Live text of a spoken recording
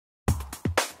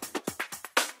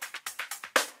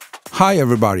Hi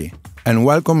everybody, and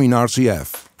welcome in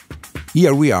RCF.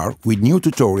 Here we are with new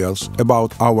tutorials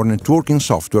about our networking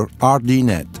software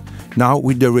Rdnet, now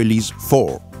with the release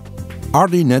 4.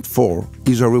 Rdnet 4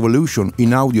 is a revolution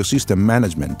in audio system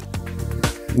management.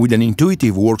 With an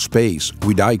intuitive workspace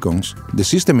with icons, the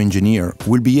system engineer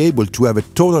will be able to have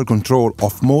a total control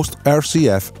of most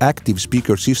RCF active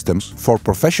speaker systems for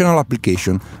professional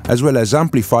application as well as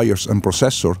amplifiers and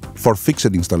processor for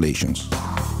fixed installations.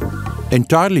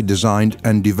 Entirely designed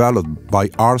and developed by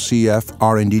RCF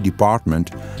R&D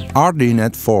department,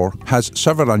 Rdnet 4 has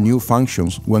several new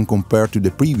functions when compared to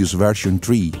the previous version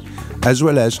 3, as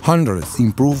well as hundreds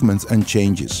improvements and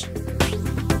changes.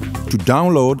 To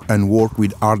download and work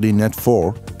with Rdnet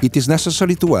 4, it is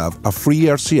necessary to have a free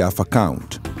RCF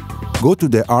account. Go to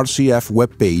the RCF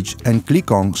webpage and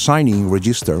click on Sign in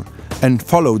Register and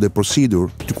follow the procedure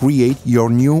to create your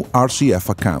new RCF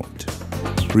account.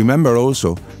 Remember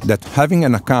also that having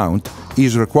an account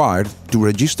is required to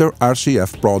register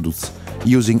RCF products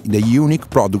using the unique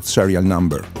product serial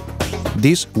number.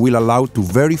 This will allow to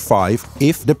verify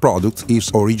if the product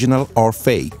is original or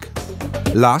fake.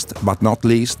 Last but not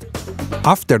least,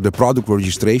 after the product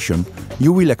registration,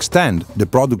 you will extend the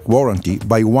product warranty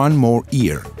by 1 more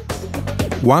year.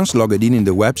 Once logged in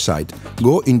the website,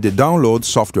 go in the Download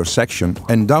Software section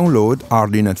and download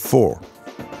Rdnet 4.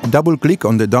 Double-click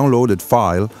on the downloaded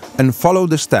file and follow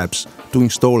the steps to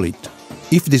install it.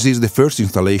 If this is the first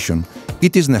installation,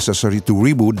 it is necessary to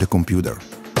reboot the computer.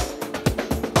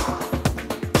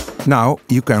 Now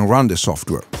you can run the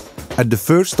software. At the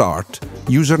first start,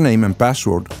 username and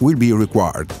password will be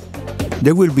required.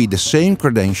 There will be the same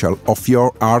credential of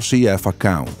your RCF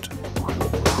account.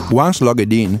 Once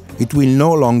logged in, it will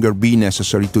no longer be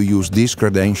necessary to use these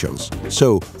credentials,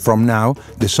 so from now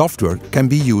the software can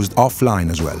be used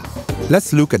offline as well.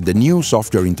 Let's look at the new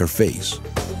software interface.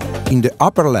 In the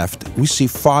upper left, we see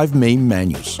 5 main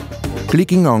menus.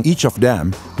 Clicking on each of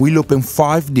them will open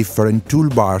 5 different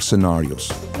toolbar scenarios.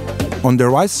 On the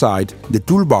right side, the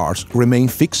toolbars remain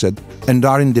fixed and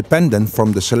are independent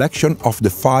from the selection of the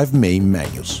 5 main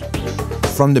menus.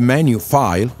 From the menu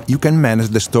File, you can manage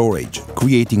the storage,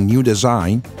 creating new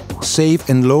design, save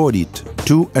and load it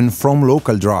to and from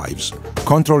local drives,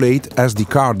 control it SD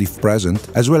card if present,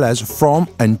 as well as from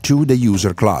and to the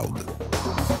user cloud.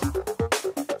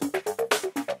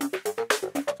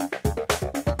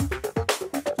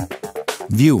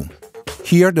 View.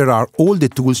 Here there are all the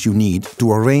tools you need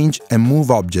to arrange and move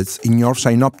objects in your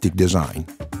synoptic design.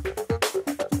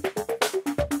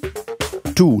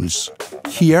 Tools.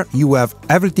 Here you have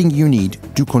everything you need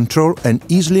to control and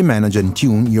easily manage and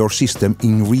tune your system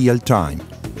in real time.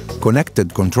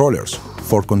 Connected controllers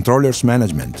for controllers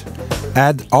management.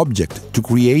 Add object to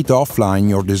create offline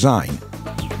your design.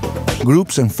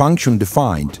 Groups and function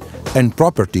defined and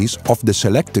properties of the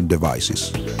selected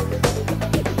devices.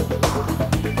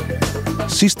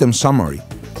 System summary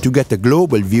to get a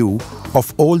global view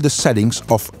of all the settings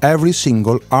of every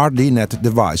single Rdnet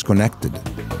device connected.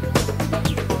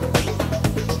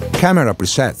 Camera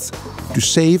presets to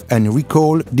save and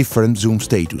recall different zoom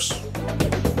status.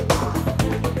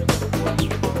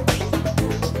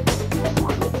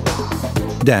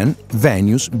 Then,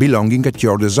 venues belonging at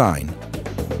your design.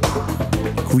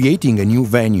 Creating a new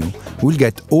venue will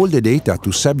get all the data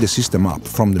to set the system up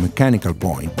from the mechanical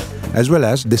point, as well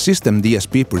as the system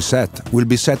DSP preset will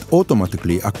be set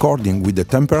automatically according with the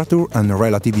temperature and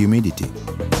relative humidity.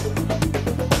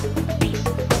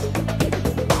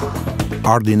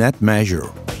 Rdnet Measure.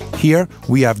 Here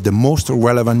we have the most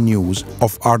relevant news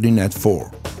of Rdnet 4.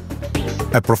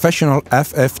 A professional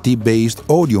FFT-based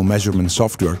audio measurement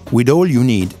software with all you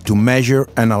need to measure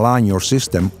and align your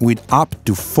system with up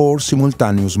to 4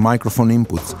 simultaneous microphone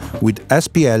inputs with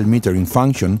SPL metering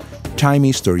function, time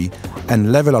history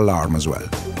and level alarm as well.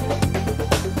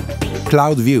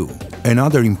 Cloudview,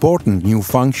 another important new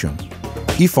function.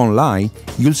 If online,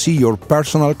 you'll see your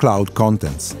personal cloud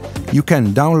contents. You can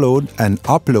download and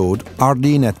upload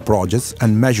Rdnet projects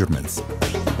and measurements.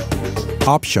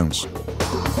 Options.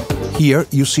 Here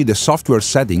you see the software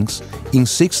settings in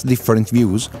 6 different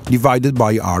views divided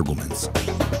by arguments.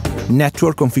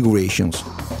 Network configurations,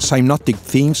 synoptic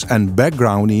themes and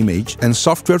background image and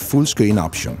software full screen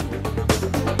option.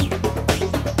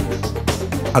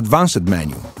 Advanced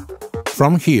menu.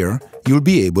 From here, you'll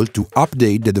be able to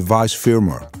update the device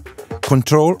firmware,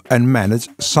 control and manage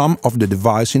some of the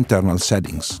device internal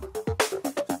settings.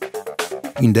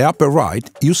 In the upper right,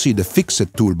 you see the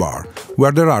Fixed toolbar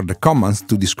where there are the commands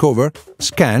to discover,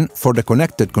 scan for the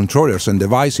connected controllers and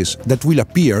devices that will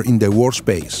appear in the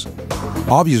workspace.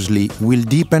 Obviously, we'll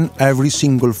deepen every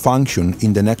single function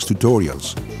in the next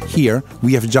tutorials. Here,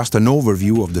 we have just an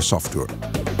overview of the software.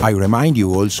 I remind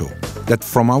you also that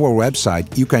from our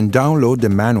website you can download the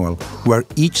manual where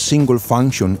each single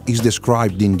function is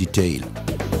described in detail.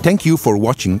 Thank you for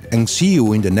watching and see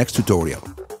you in the next tutorial.